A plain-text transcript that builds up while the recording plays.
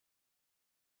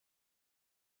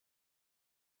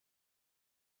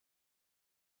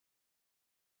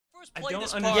I don't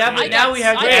understand. Yeah, but now we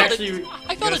have to actually.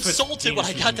 I felt insulted when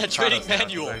I got that training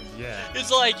manual. Yeah.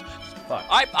 It's like, Fuck.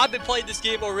 I've been playing this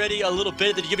game already a little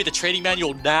bit, then you give me the training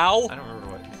manual now? I don't remember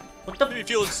what. What the? Made me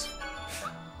feel it's...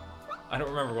 I don't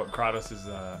remember what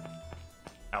Kratos'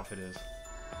 outfit is.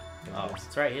 Oh,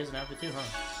 that's right. He has an outfit too,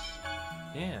 huh?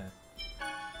 Yeah.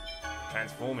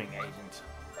 Transforming agent.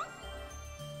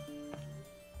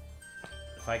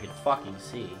 If I could fucking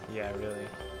see. Yeah, really.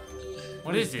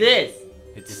 What is this?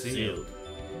 It's sealed.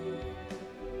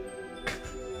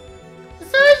 The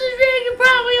sausage man can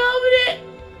probably open it.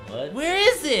 What? Where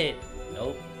is it?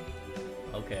 Nope.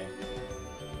 Okay.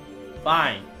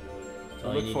 Fine.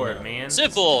 Look for it, man.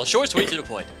 Simple, short, sweet, to the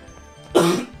point. Is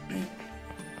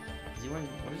he wearing?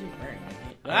 What is he wearing?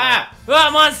 Ah! Ah,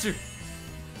 monster!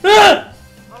 Ah!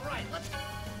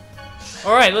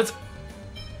 All right, let's.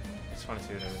 I just want to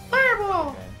see what it is. Fireball!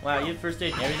 Okay. Wow, you have first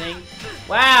aid and everything?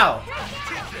 Wow!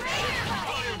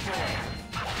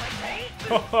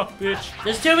 Oh, bitch.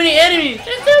 There's too many enemies!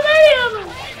 There's too many of them!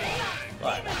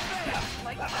 What?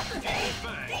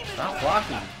 Stop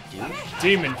blocking, dude.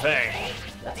 Demon Fang.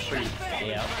 That's pretty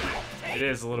gay outfit. It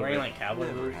is a little Wearing bit. like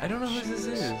cowboy boots. I don't know who this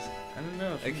is. I don't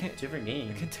know. It's I from a can't- different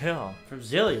game. I can tell. From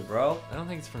Zillia, bro. I don't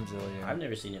think it's from Zillia. I've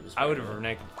never seen it. I would have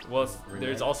reneged. Well, Reneged?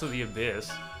 there's also the Abyss.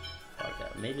 Fuck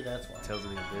that. Maybe that's why. Tales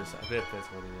of the Abyss. I bet that's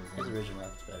what His it is. original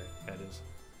outfit's better. That is.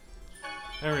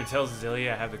 Remember, he tells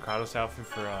Zillia I have the Kratos outfit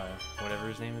for whatever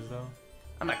his name is though.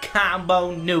 I'm a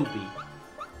combo newbie.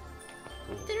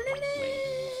 Cool.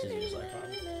 Wait, scissors like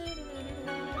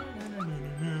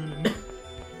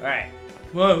Alright.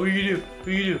 What? What you do? What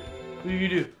you do? What you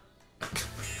do? That's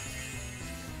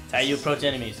how you approach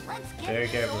enemies. Very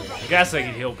carefully. I guess I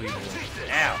could heal people.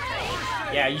 Ow.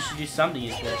 Yeah, you should do something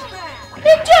useful. Big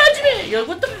judgment! You're like,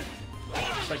 what the?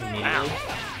 Just like immediately. Ow.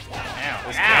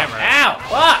 This Ow. camera. Ow.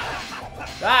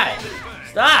 Fuck. Die.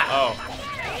 Stop. Oh.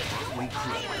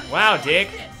 Wow, Dick.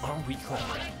 Oh, we call.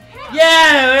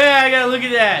 Yeah, I gotta look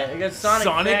at that. I got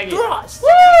Sonic Thrust. Woo!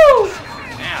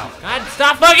 Ow. God,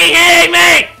 stop fucking hitting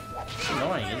me! It's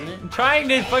annoying, isn't it? I'm trying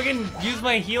to fucking use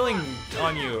my healing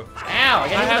on you. Ow, I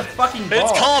gotta have a fucking ball.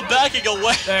 It's called backing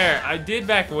away. There, I did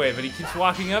back away, but he keeps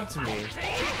walking up to me.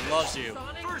 He loves you.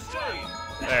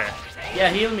 There. Yeah,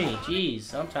 heal me. Jeez,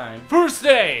 sometime. First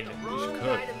aid!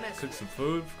 Just cook some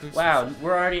food. Cook Wow, some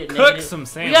we're already at Cook negative. some We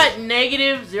sandwich. got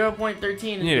negative 0.13 in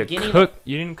You the need beginning. to cook.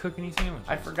 You didn't cook any sandwiches.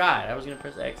 I forgot. I was gonna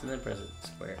press X and then press it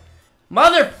square.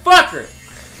 Motherfucker!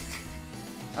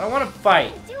 I don't want to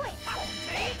fight.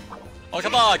 Oh,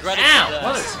 come on, Greta. Ow!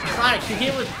 Mother Sonic, you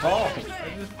hit with balls.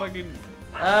 I just fucking.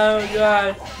 Oh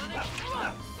god.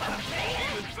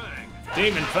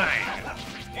 Demon Fang.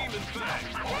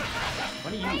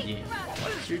 What are you doing?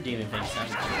 What's your demon thing sound?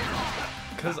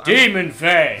 Cause Demon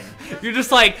Fang! you're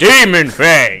just like Demon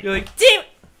Fang! you're like demon.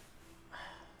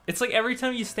 It's like every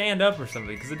time you stand up or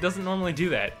something, because it doesn't normally do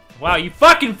that. Wow, you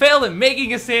fucking failed at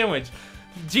making a sandwich.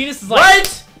 Genius is like,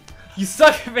 What? you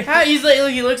suck at making. How, he's like,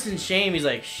 look, he looks in shame. He's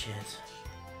like, shit.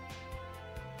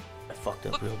 I fucked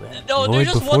up real bad. No, Lloyd, there's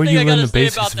just before one thing you I learn gotta the say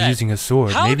basics about of that. using a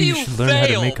sword, How maybe do you should learn how to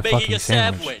fail make a making fucking a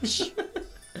sandwich.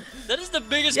 That is the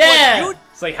biggest Yeah. question.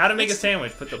 It's like how to make a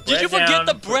sandwich. Put the bread Did you forget down,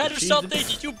 the put bread or cheese something? in-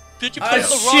 Did you put Oh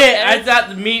the wrong shit! I egg? thought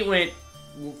the meat went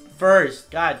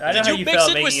first. God. I know Did how you you mix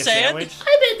felt it with making a sand? sandwich.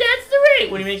 I bet that's the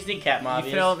rate. What do you make? Think Captain You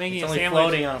Obvious? failed at making It's a only sandwich.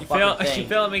 floating on a you fucking failed. thing. You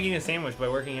failed at making a sandwich by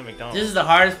working at McDonald's. This is the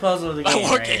hardest puzzle of the game. I'm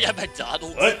working right? at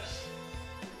McDonald's. What?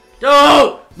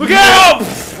 Oh! Look out!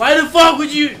 Why the fuck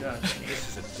would you? Oh,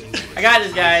 this is a dangerous. I got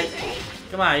this guy.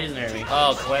 Come on, he doesn't hurt me.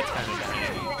 Oh, Colette's kind of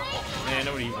dying. Man,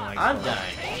 nobody even likes I'm Colette.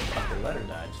 dying. Fucking let her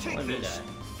die. Just let me die.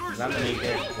 Cause I'm the main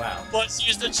character. Wow. But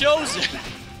she's the chosen.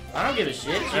 I don't give a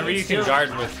shit. She Remember, you still- can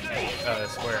guard with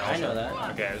square. Also. I know that.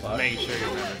 Okay, I was Fuck. making sure you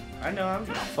remember. I know. I'm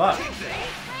fuck.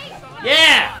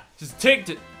 Yeah. Just take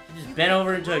it. He just bent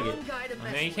over and took it. Oh,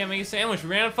 man, you can't make a sandwich. We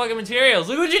ran out of fucking materials.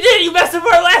 Look what you did. You messed up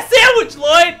our last sandwich,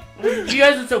 Lloyd. You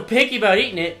guys are so picky about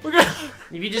eating it. We're gonna.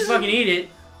 If you just fucking eat it,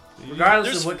 regardless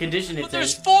There's- of what condition But it's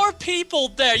there's in. 4 people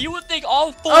there. You would think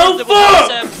all 4 Oh, of them would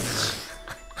have fuck! sandwich.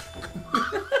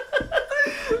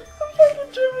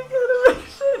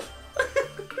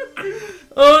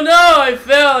 Oh no! I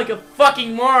fell like a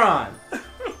fucking moron.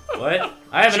 What?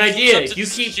 I have an idea. If you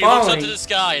keep She looks up falling. to the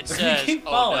sky and If you says, keep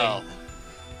 "Oh falling." no."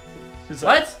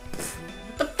 What?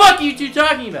 What the fuck are you two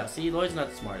talking about? See, Lloyd's not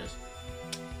the smartest.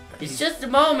 It's just a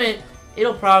moment.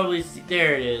 It'll probably see.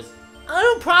 There it is. I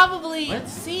don't probably What?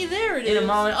 see. There it In is. a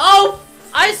moment. Oh!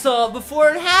 I saw it before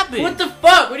it happened. What the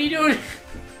fuck? What are you doing?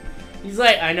 He's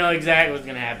like, I know exactly what's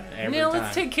gonna happen every Now time.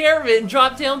 let's take care of it and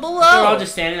drop down below. They're all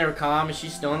just standing there calm, and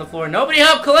she's still on the floor. Nobody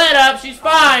help Colette up. She's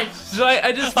fine. So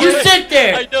I just You sit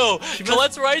there. I know.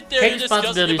 Colette's right there. Take You're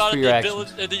discussing responsibilities about for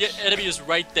it. your The enemy is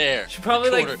right there. She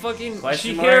probably The like corner. fucking.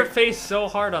 Question She mark? hit her face so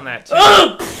hard on that too.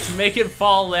 To make it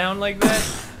fall down like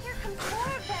that.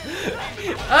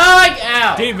 Oh,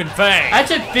 ow. Demon Fang. I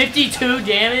took 52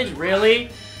 damage. Really?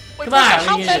 Wait, Come on,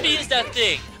 how we can heavy is that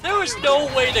thing? There was no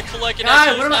way that Colette can God,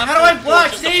 actually what am I- use how do I that block?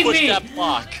 force just to Save push me! that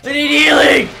block. I need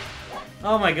healing.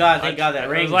 Oh my god, thank god that I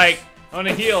ring. was like, I want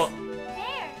to heal.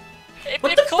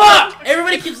 What the fuck?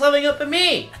 Everybody keeps leveling up at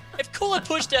me. If Colette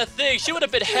pushed that thing, she would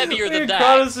have been heavier Look than at that.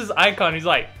 Kratos' icon. He's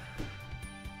like,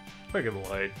 freaking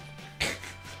Lloyd.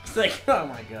 It's like, oh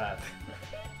my god.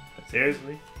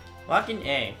 Seriously? Fucking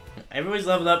A. Everybody's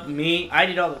leveled up with me. I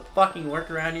did all the fucking work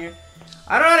around here.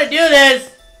 I don't know how to do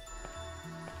this.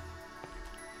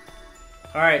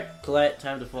 Alright, Colette,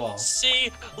 time to fall.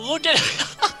 See, look at.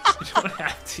 You don't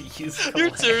have to use You're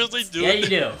Colette. seriously doing Yeah, you it.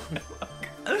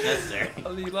 do. Necessary.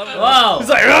 Oh, you love it? Whoa! He's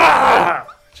like, ah!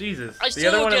 Jesus. I The still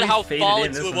other don't one get at how least faded falling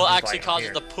in. This to it one's will just actually like, cause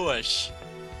here. the push.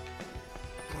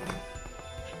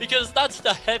 Because that's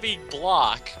the heavy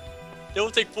block. It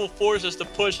will take full force just to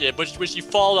push it, but when she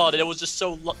fall on it, it was just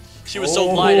so she was so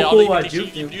light. I don't I even think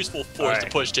juked she you. used useful force to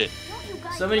Alright. push it.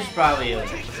 Somebody should probably heal.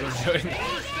 That's what I'm doing.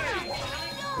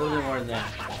 A little bit more than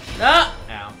that. Ah!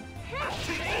 Ow.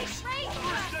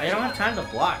 I don't have time to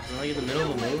block. I'm like in the middle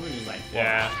of the move and he's like, whoa.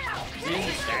 Yeah. See, this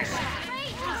is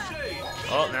scary.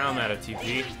 Oh, now I'm out of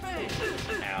TP.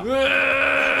 Ow.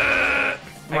 I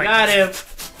I got him.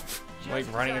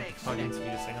 Like running at fucking speed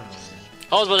of sound.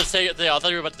 I was about to say it there. I thought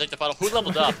you were about to take the final. Who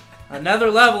leveled up?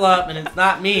 Another level up and it's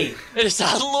not me. It is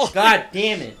not Lloyd. God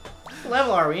damn it. What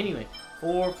level are we anyway?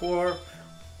 4.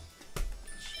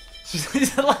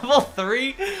 She's at level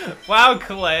 3? Wow,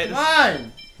 Colette. Come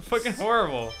on. Fucking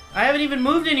horrible. I haven't even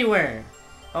moved anywhere.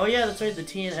 Oh yeah, that's right, the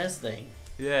TNS thing.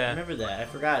 I Yeah. remember that. I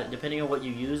forgot it. Depending on what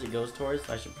you use, it goes towards.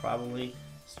 So I should probably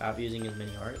stop using as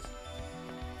many hearts.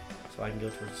 So I can go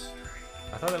towards...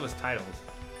 I thought that was titles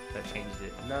that changed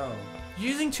it. No.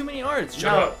 You're using too many arts.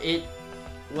 No, it...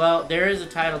 Well, there is a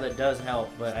title that does help,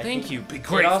 but I Thank think you. Be it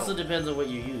grateful. also depends on what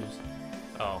you use.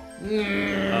 Oh.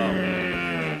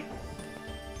 Mm.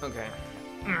 Okay.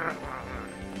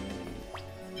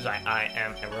 I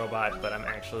am a robot, but I'm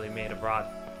actually made of rock.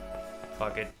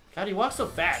 Fuck it. God, he walks so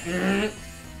fast. I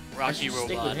Rocky should stick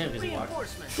with robot. him because he walks.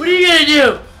 What are you gonna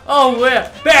do? Oh,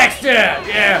 well, backstab!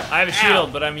 Yeah! I have a Ow.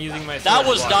 shield, but I'm using my sword. That to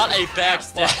was block not it. a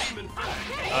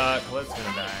backstab. Colette's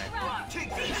gonna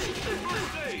die.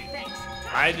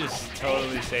 I just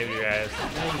totally saved your ass.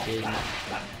 No, you didn't.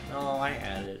 No, I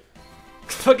had it.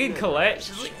 Fucking Colette,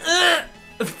 she's like, ugh!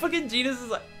 Fucking Genus is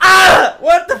like, ah!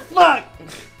 What the fuck?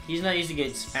 He's not used to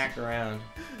getting smacked around.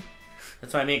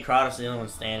 That's why me and Kratos are the only one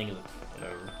standing. He's like,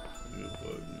 whatever.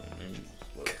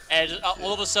 And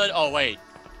all of a sudden, oh wait,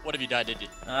 what have you done? Did you?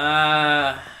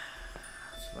 That's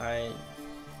fine.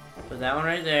 Put that one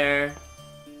right there.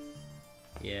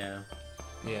 Yeah.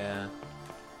 Yeah.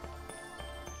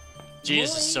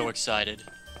 Jesus is so excited.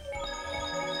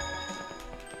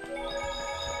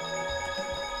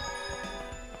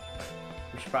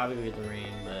 We should probably go get the ring,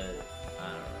 but I don't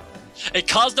know. It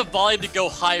caused the volume to go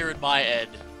higher in my end.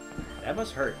 That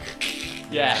must hurt.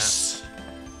 Yes.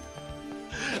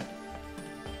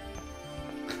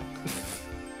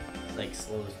 It's like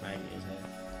slow as magnet, isn't it?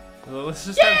 Well, let's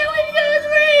just Yeah, have, way to go, his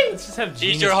ring! let's just have Eat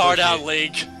Genus your heart push out, it.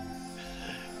 Link.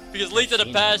 Because Link in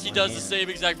the past, he does the same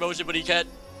exact motion, but he can't.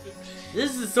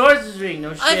 This is the sorcerer's ring,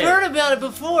 no shit. I've heard about it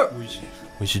before.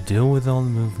 We should deal with all the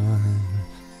movement.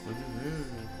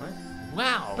 What?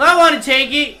 Wow. I want to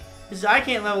take it! Because I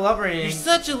can't level up or You're anything.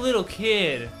 such a little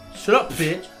kid. Shut up,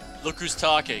 bitch! Look who's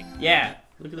talking. Yeah,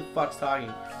 look at the fuck's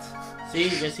talking. See,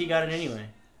 guess he got it anyway.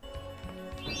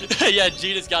 Yeah,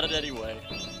 Gina's got it anyway.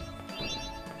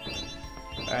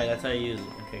 Alright, that's how you use it.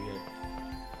 Okay, good.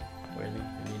 Where is he?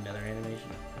 We need another animation.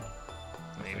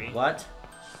 Maybe. What?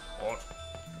 What?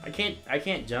 I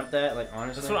can't jump that, like,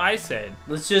 honestly. That's what I said.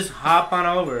 Let's just hop on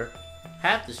over.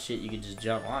 Half the shit you could just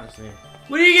jump, honestly.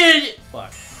 What are you gonna do?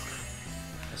 Fuck.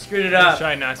 I screwed it I up.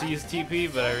 try not to use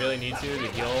TP, but I really need to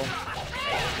heal.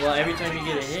 Well, every time you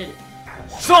get a hit.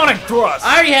 Sonic Thrust!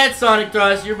 I already had Sonic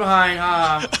Thrust, you're behind,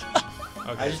 haha.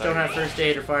 Okay, I just sorry. don't have First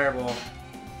Aid or Fireball.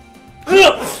 Who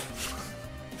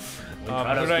do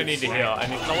I need to heal? I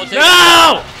need Someone take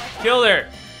No! Killed her!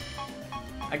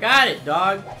 I got it,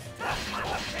 dog.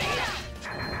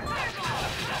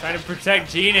 Trying to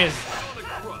protect Genus.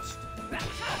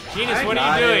 Genus, I what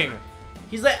got are you it. doing?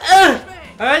 He's like, ugh!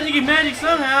 I had to get magic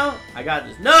somehow. I got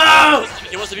this. No!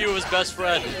 He wants to be with his best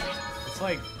friend. It's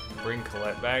like bring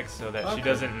Colette back so that she Okay.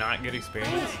 doesn't not get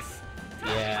experience.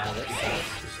 Yeah, that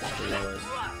sucks.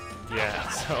 Yeah,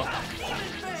 so.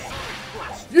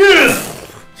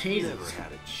 Jesus.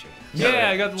 Yeah,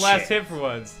 I got the last hit for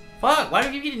once. Fuck, why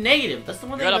do you get a negative? That's the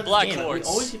one You thing got a about black this game. quartz.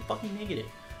 We always get fucking negative.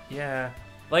 Yeah.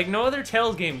 Like, no other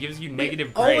Tales game gives you negative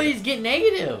We grade. always get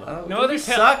negative. No other we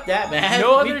suck that bad.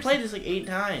 no We other played this like 8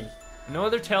 times. No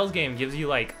other Tales game gives you,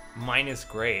 like, minus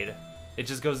grade. It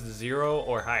just goes to 0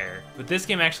 or higher. But this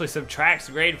game actually subtracts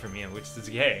grade from you, which is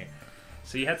gay.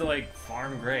 So you have to, like,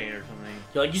 farm grade or something.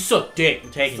 You're like, you suck dick.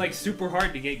 I'm taking It's, like, super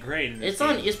hard to get grade in this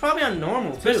game. It's probably on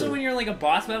normal, Especially too. when you're in, like, a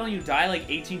boss battle and you die, like,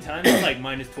 18 times, it's, like,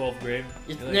 minus 12 grade.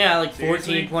 It's, You're yeah, like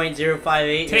seriously?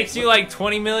 14.058. Takes you, like,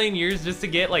 20 million years just to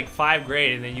get, like, 5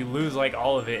 grade, and then you lose, like,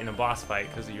 all of it in a boss fight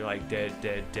because you're, like, dead.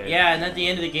 Yeah, and at the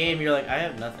end of the game, you're like, I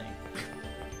have nothing.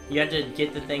 You have to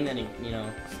get the thing that, you know.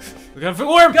 Look out for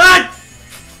Worm! God!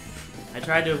 I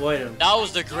tried to avoid him. That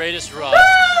was the greatest run.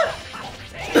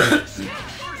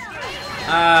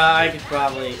 I could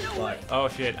probably. What? Oh,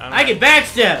 shit. I can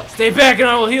backstab! Stay back and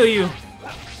I will heal you!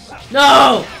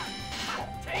 No!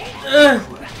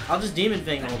 Ugh. I'll just demon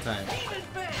fang the whole time.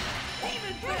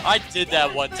 I did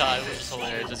that one time. It was just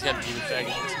hilarious. Just kept demon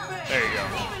fanging. There you go.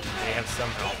 They have some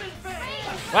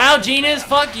help. Wow, Genius,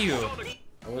 fuck you!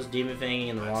 I was demon fanging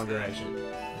in the wrong direction.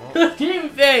 Demon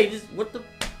fang! Just, what the?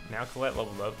 Now Colette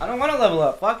leveled up. I don't want to level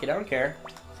up. Fuck it, I don't care.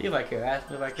 See if I care. Ask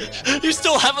me if I care. You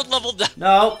still haven't leveled down.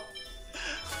 No!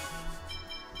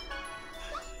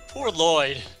 Poor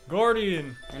Lloyd.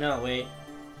 Guardian! I know, wait.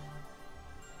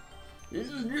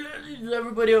 Is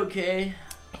everybody okay?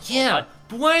 Yeah,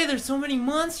 but why are there so many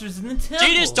monsters in the temple?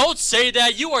 Genius, don't say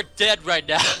that. You are dead right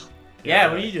now. Yeah,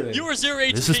 what are you doing? You were 0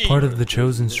 HP. This is part of the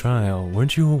Chosen's trial.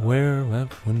 Weren't you aware of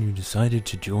that when you decided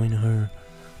to join her?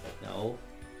 No.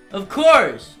 Of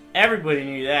course! Everybody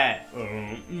knew that.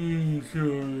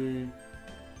 Sorry.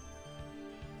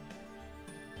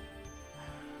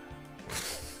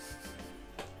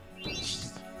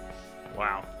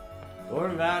 Wow.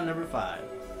 Golden Vow number 5.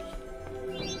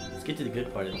 Let's get to the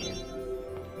good part of the game.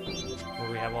 Where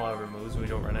we have all our moves, we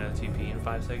don't run out of TP in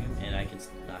 5 seconds. And I can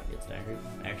not get staggered.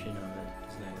 Actually, no,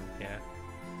 that's not. Yeah.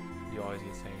 You always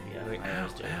get staggered. Yeah, You're like, I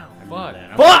always do. ow, I fuck. remember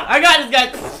that. Fuck! I got this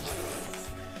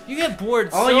guy! You get bored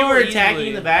Oh, so you were attacking easily.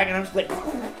 in the back, and I'm just like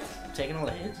taking all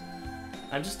the hits.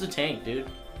 I'm just a tank, dude.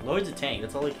 Lloyd's a tank.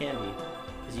 That's all he can be.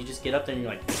 Because you just get up there and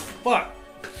you're like, fuck.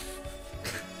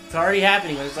 It's already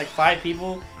happening when there's like 5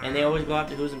 people, and they always go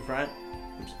after who's in front.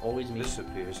 It's always me. This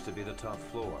appears to be the top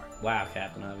floor. Wow,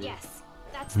 Captain Obvious. Yes,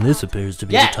 that's And this that. appears to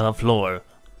be Yeah. the top floor.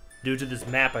 Due to this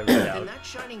map I read Then out. that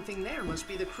shining thing there must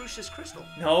be the Crucius crystal.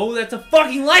 No, that's a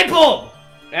fucking light bulb!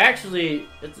 Actually,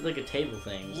 it's like a table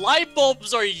thing. Light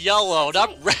bulbs are yellow,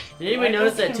 not red. Did anybody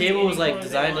notice that table was like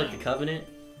designed like the Covenant?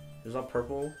 It was all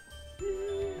purple.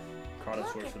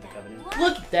 Kratos works for the Covenant.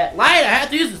 Look at that light! I have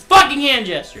to use this fucking hand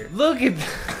gesture Look at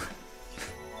that.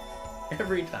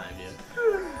 every time, dude.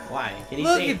 Why? Can he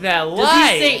Look say? at that Does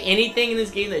light! he say anything in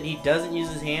this game that he doesn't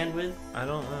use his hand with? I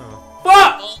don't know.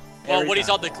 Fuck! Well, Every when he's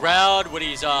time. on the ground, when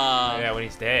he's Yeah, when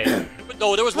he's dead.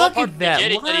 No, there was one Look part at at that the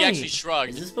beginning that he actually light. shrugged.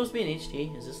 Is this supposed to be an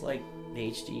HD? Is this like the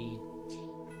HD?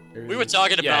 We were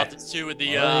talking Yeah. about this too in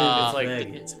the Oh, it's like-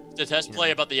 Meg. the test play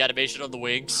about the animation on the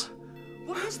wings.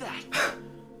 What is that?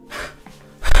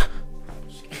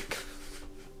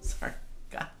 Sorry.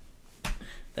 God.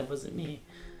 That wasn't me.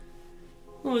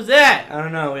 Who was that? I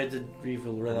don't know. We had to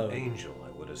refill An reload. angel, I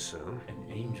would assume. An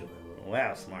angel.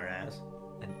 Wow, smart ass.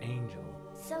 An angel.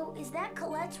 So, is that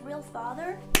Colette's real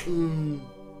father?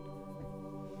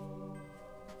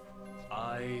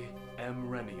 I am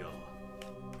Remiel.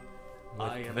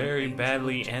 I With am very an angel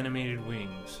badly of- animated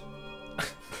wings.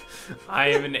 I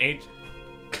am an angel.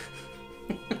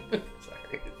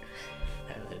 Sorry.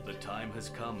 The time has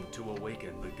come to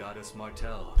awaken the goddess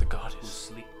Martel. The Who goddess.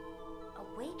 sleep.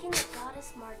 Awaken the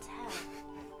goddess Martel.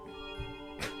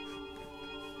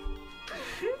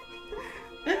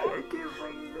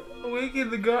 Awaken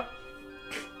the god.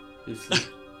 Who's sleep?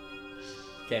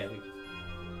 Okay.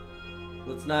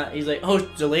 Let's not. He's like, oh,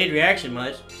 delayed reaction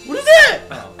much. What is that?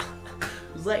 Oh.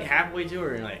 He's like halfway to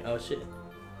her and like, oh shit.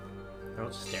 They're all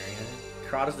just staring at her.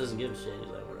 Kratos doesn't give a shit. He's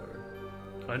like, whatever.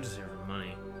 I'm just here for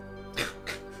money.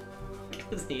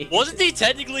 Wasn't he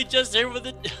technically just there with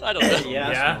it? I don't know.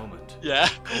 Yeah. Yeah. Moment. Yeah,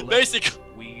 Colette, basically.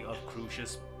 We of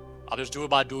Crucius. I'm just doing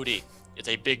my duty. It's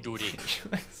a big duty.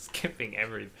 Skipping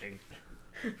everything.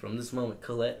 From this moment,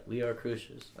 Colette, we are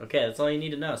Crucius. Okay, that's all you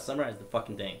need to know. Summarize the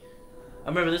fucking thing. I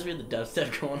remember this. We had the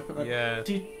dubstep going on. Yeah.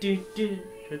 Do, do, do.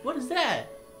 Like, what is that?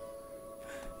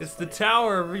 It's the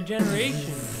Tower of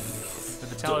Regeneration. Or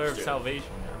the Tower of Salvation.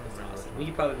 We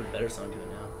could probably put a better song to it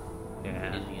now.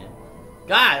 Yeah.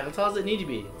 God, how tall does it need to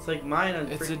be? It's like mine on.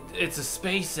 It's a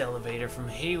space elevator from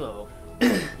Halo.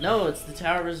 No, it's the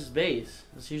tower versus base.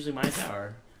 It's usually my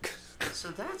tower. So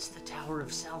that's the Tower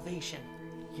of Salvation.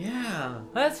 Yeah.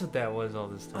 That's what that was all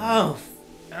this time. Oh,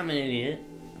 I'm an idiot.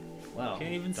 Wow.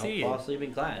 Can't even don't see fall it. asleep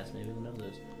in class. Maybe we'll know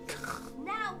this.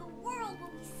 Now the world will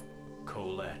be.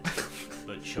 Colette,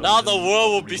 the chosen Now the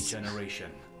world will of be-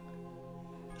 regeneration.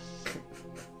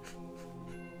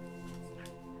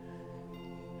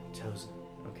 Chosen.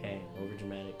 Okay, over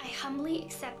dramatic. I humbly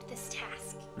accept this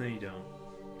task. No, you don't.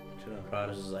 Shut up.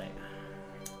 Kratos is like,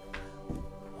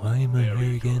 Why am I Very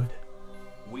here again? good.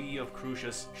 We of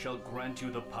Crucius shall grant you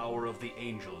the power of the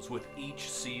angels with each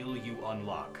seal you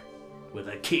unlock. with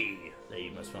a key that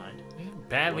you must find.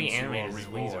 Badly Once you are animated his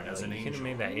wings are. reborn as Like, an you could have angel.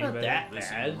 made that any Not better. that This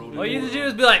bad. eroded All you have to do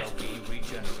world is be like- shall be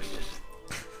regenerated.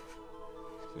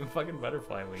 Fucking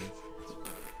butterfly wings.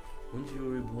 Once you are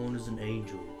reborn as an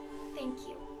angel. Thank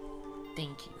you.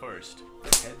 Thank you. First,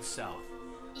 head south.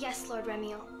 Yes, Lord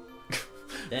Remiel.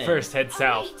 Dang. First, head Oh,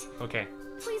 south. wait. Okay.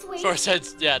 Please wait. First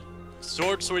heads, yeah.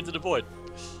 Sword to the void.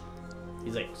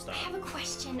 He's like, I stop. have a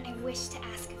question I wish to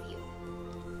ask of you.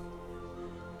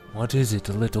 What is it,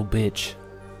 a little bitch?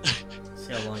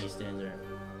 See how long he stands there.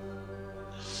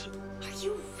 Are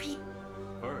you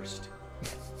First,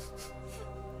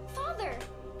 Father?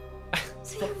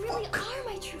 So you really are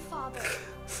my true father.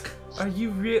 Are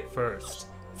you first?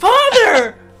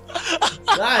 Father!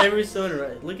 God, every so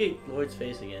right. Look at Lloyd's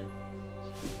face again.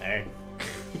 There.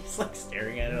 He's like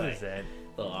staring at it What like is that?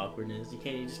 a little awkwardness. You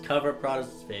just cover up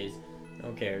Protestant's face. No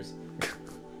one cares.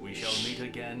 we shall meet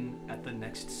again at the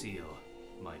next seal,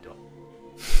 my dog.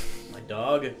 My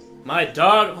dog. My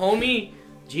dog, homie.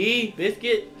 G,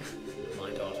 Biscuit. My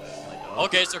dog. My dog.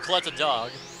 Okay, so Colette's a dog.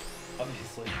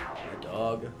 Obviously. My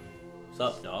dog. What's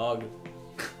up, dog?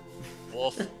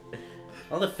 Wolf.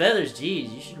 All the feathers, geez,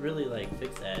 you should really like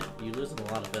fix that. You're losing a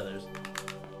lot of feathers.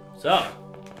 So,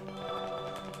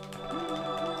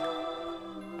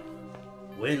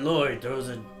 when Lloyd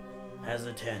has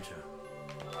a tantrum.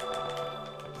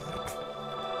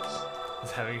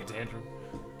 He's having a tantrum.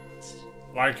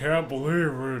 I can't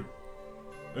believe it.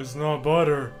 It's not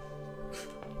butter.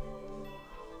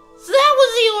 So that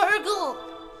was the oracle!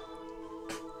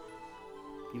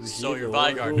 You received So you're the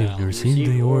Vigard oracle. now. You've You received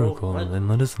received the oracle, What? then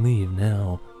let us leave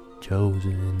now.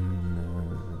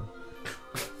 Chosen.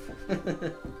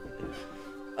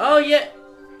 Oh yeah.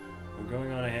 We're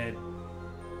going on ahead.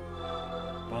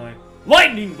 Bye.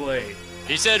 Lightning blade.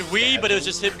 He said we, but it was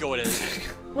just him going in.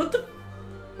 What the?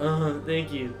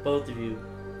 Thank you, both of you.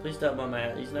 Please stop by my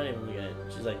house. He's not even looking at it.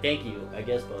 She's like, thank you, I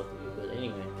guess both of you. But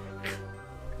anyway,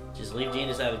 just leave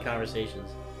Genius out of the conversations.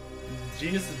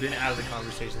 Genius has been out of the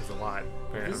conversations a lot.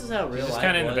 apparently. This is how real She's life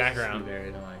kind of in the was. background. She's very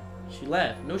annoying. She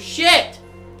left. No shit!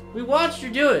 We watched her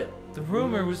do it! The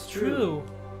rumor was true.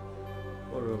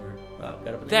 What rumor? Wow,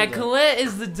 got up in the That heads up. Colette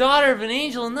is the daughter of an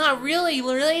angel and not really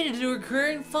related to her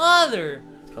current father.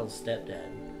 It's called stepdad.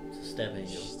 It's a step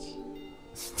angel.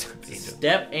 It's a Angel.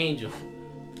 step angel.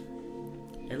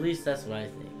 At least that's what I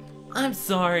think. I'm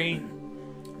sorry.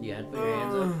 You had to put your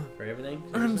hands up for everything?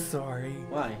 I'm Seriously? sorry.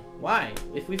 Why? Why?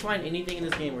 If we find anything in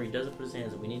this game where he doesn't put his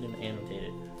hands up, we need him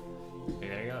annotated. Hey,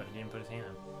 there you go. He didn't put his hand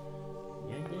up.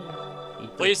 Yeah, he did. He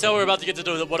put Please tell we're about to get to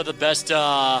do one of the best,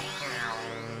 Are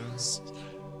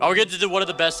we getting to do one of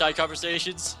the best side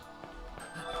conversations?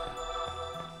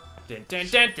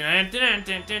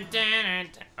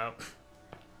 Oh.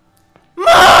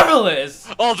 Marvelous!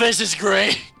 Oh, this is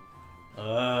great!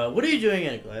 What are you doing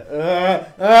in a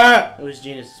class? It was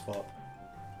Genius' fault.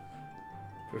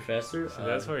 Professor? So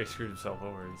that's where he screwed himself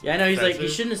over. Yeah, I know, he's like, you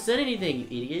Professor? shouldn't have said anything, you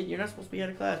idiot. You're not supposed to be out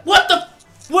of class. What the?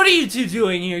 What are you two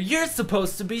doing here? You're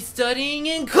supposed to be studying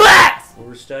in class! Well,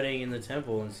 we're studying in the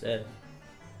temple instead.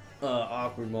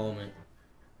 Awkward moment.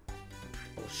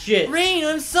 Oh, shit. Rain,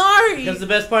 I'm sorry! Here comes the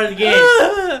best part of the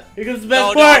game. Here comes the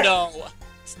best No, part. no.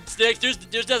 Sticks, there's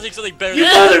definitely something better You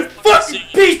than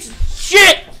motherfucking piece of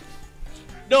shit!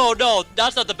 No,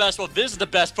 that's not the best one. This is the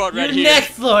best part right You're here.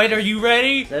 next, Lloyd. Are you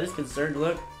ready? Is that his concerned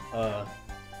look?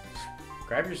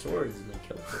 Grab your swords and then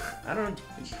kill him. I don't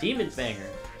know. Demon banger.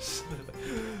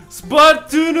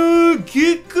 Spatuna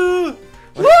Kiku!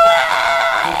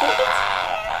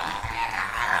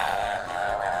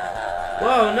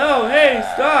 Whoa, no, hey,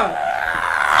 stop!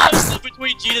 I'm still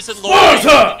between Genius and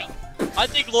Lloyd. I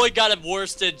think Lloyd got him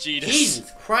worse than Genius.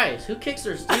 Jesus Christ, who kicks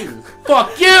their students?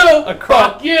 Fuck you!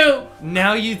 Fuck you!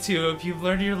 Now you two, if you've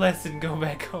learned your lesson, go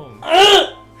back home.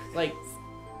 Like,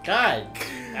 God.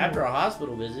 After a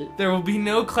hospital visit. There will be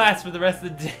no class for the rest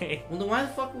of the day. Well, then why the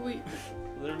fuck were we...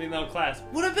 There'll be no class.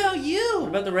 What about you? What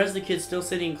about the rest of the kids still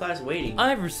sitting in class waiting?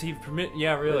 I've received permit.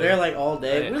 Yeah, really. They're like all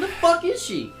day. Where the fuck is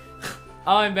she?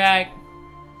 Oh, I'm back.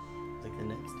 Like the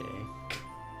next day.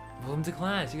 Welcome to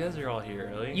class. You guys are all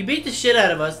here early. You beat the shit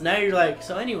out of us. Now you're like,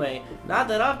 so anyway, not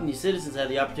that often you citizens have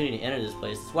the opportunity to enter this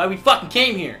place. That's why we fucking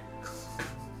came here.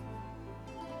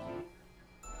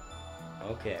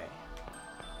 Okay.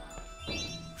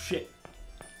 Shit.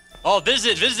 Oh,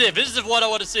 visit what I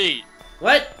want to see.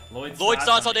 What? Lloyd's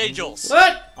thoughts on angels.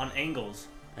 What? On angles.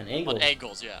 An angle. On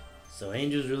angles, yeah. So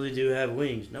angels really do have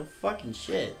wings. No fucking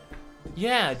shit.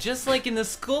 Yeah, just like in the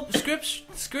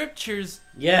scriptures.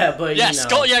 Yeah, but Yeah, you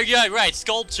know. yeah, right.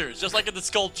 Sculptures, just like in the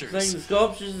sculptures. Like the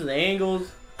sculptures and the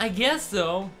angles. I guess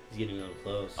so. He's getting a little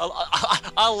close.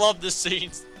 I love this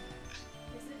scene.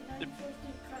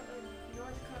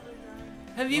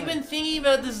 Have you been thinking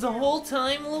about this the whole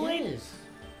time, Lloyd? Yes.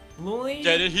 Lloyd?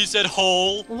 Did it? He said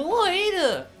hole.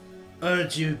 Lloyd!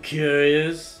 Aren't you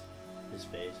curious? His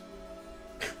face.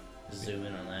 Zoom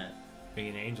in on that. Being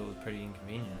an angel is pretty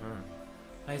inconvenient, huh?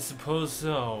 I suppose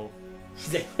so.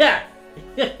 He's like, yeah,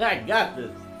 I got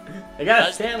this. I got That's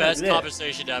a stand the best like this.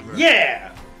 conversation ever.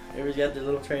 Yeah! Everybody's got their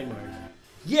little trademarks.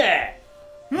 Yeah!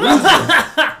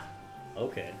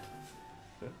 Okay.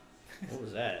 What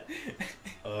was that?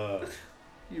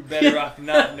 You're better off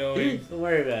not knowing. Don't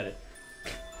worry about it.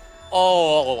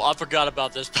 Oh, I forgot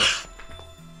about this.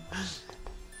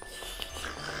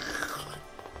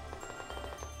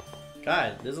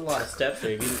 God, there's a lot of steps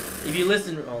there. If you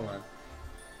listen, hold on.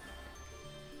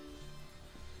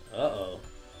 Uh-oh.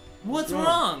 What's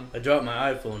wrong? I dropped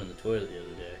my iPhone in the toilet the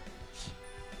other day.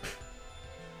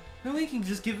 Then we can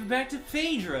just give it back to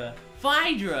Phaedra.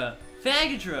 Phaedra.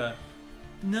 Fagadra.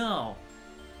 No.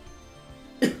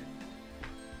 No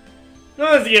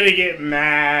one's gonna get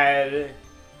mad.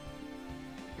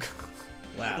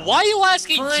 Wow. Why are you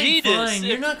asking Fine, Jesus? fine.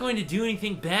 You're not going to do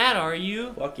anything bad, are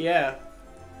you? Fuck yeah.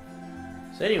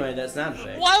 So anyway, that's not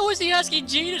effect. Why was he asking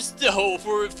Jesus though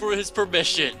for his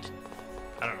permission?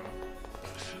 I don't know.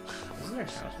 Isn't there a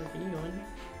house where can you go in here?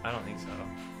 I don't think so.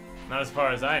 Not as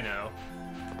far as I know.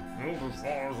 Move as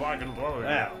far as I can throw it.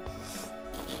 Wow.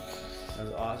 That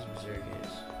was awesome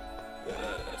staircase.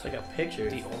 It's like a picture.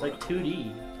 It's like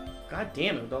 2D. God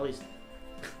damn it with all these.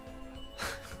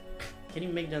 Can't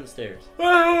even make it down the stairs.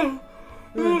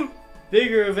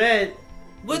 Bigger event.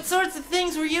 What sorts of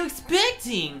things were you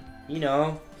expecting? You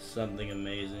know, something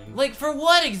amazing. Like for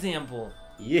what example?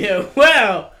 Yeah,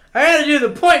 well, I had to do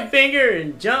the point finger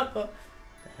and jump up.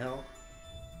 The hell?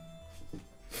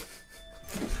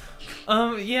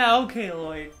 Yeah, okay,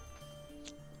 Lloyd.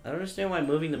 I don't understand why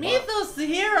moving the box. Mythos the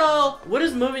hero! What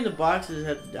does moving the boxes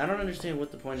have? I don't understand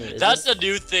what the point of it is. That's the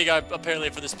new thing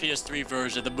apparently for this PS3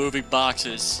 version, the moving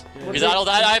boxes. Yeah. Because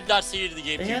I've not seen it in the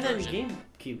GameCube They had that in version.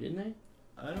 GameCube, didn't they?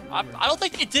 I don't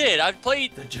think they did. I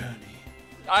played. The journey.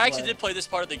 I actually What? did play this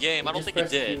part of the game. I don't Just think it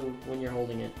press did. Q when you're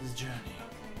holding it. The journey.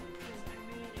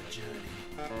 The journey.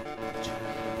 The journey.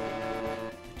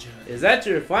 The journey. Is that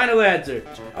your final answer?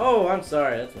 Oh, I'm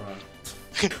sorry, that's wrong.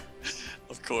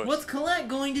 Of course. What's Colette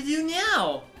going to do now?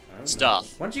 I don't know.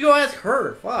 Stuff. Why don't you go ask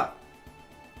her? Fuck.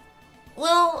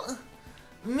 Well,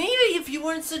 maybe if you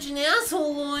weren't such an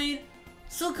asshole, Lloyd.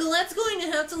 So Colette's going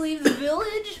to have to leave the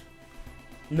village?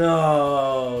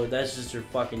 No, that's just her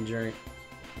fucking journey.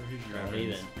 We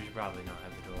should probably not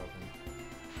have the door open.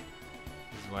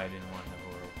 This is why I didn't want the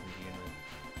door open to begin with.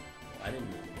 I didn't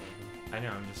need it. I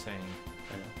know, I'm just saying.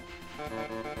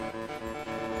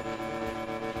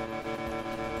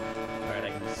 Alright, I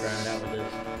can drown it out with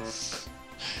this.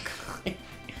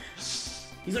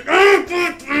 He's like, "Ah,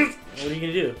 fuck, ah." What are you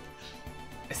gonna do?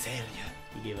 Azalea.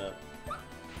 He gave up.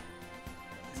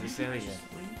 It's Azalea.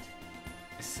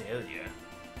 Azalea.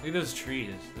 Look at those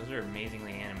trees. Those are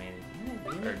amazingly animated.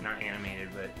 Or not animated,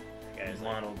 but guys,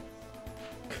 Ronald.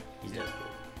 He's desperate.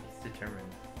 He's determined.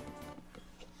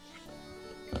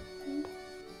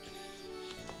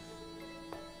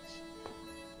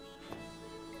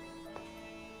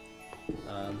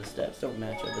 The steps don't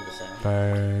match up with the sound.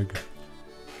 Bag.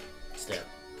 Step.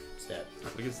 Step.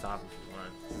 We can stop if you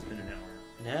want. It's been an hour.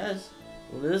 It has.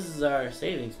 Well, this is our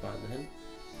saving spot then.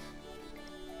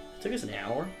 It took us an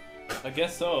hour. I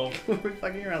guess so. We're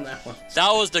fucking around that one.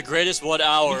 That was the greatest 1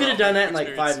 hour. You could have of done that in like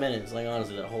experience. 5 minutes. Like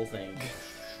honestly, that whole thing.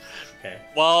 Okay.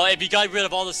 Well, if you got rid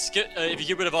of all the if you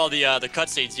get rid of all the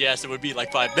cutscenes, yes, it would be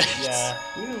like 5 minutes. Yeah.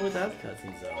 Even without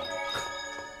cutscenes though.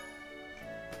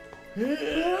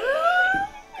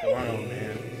 Come on, old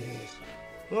man.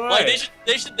 Like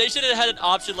they should have had an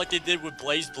option like they did with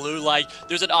Blaze Blue. Like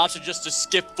there's an option just to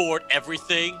skip forward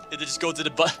everything and then just go to the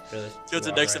go to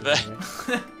the next event.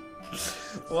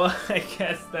 Well, I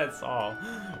guess that's all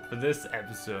for this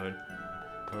episode.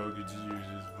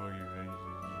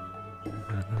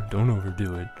 Don't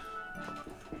overdo it.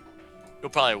 You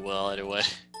probably will anyway.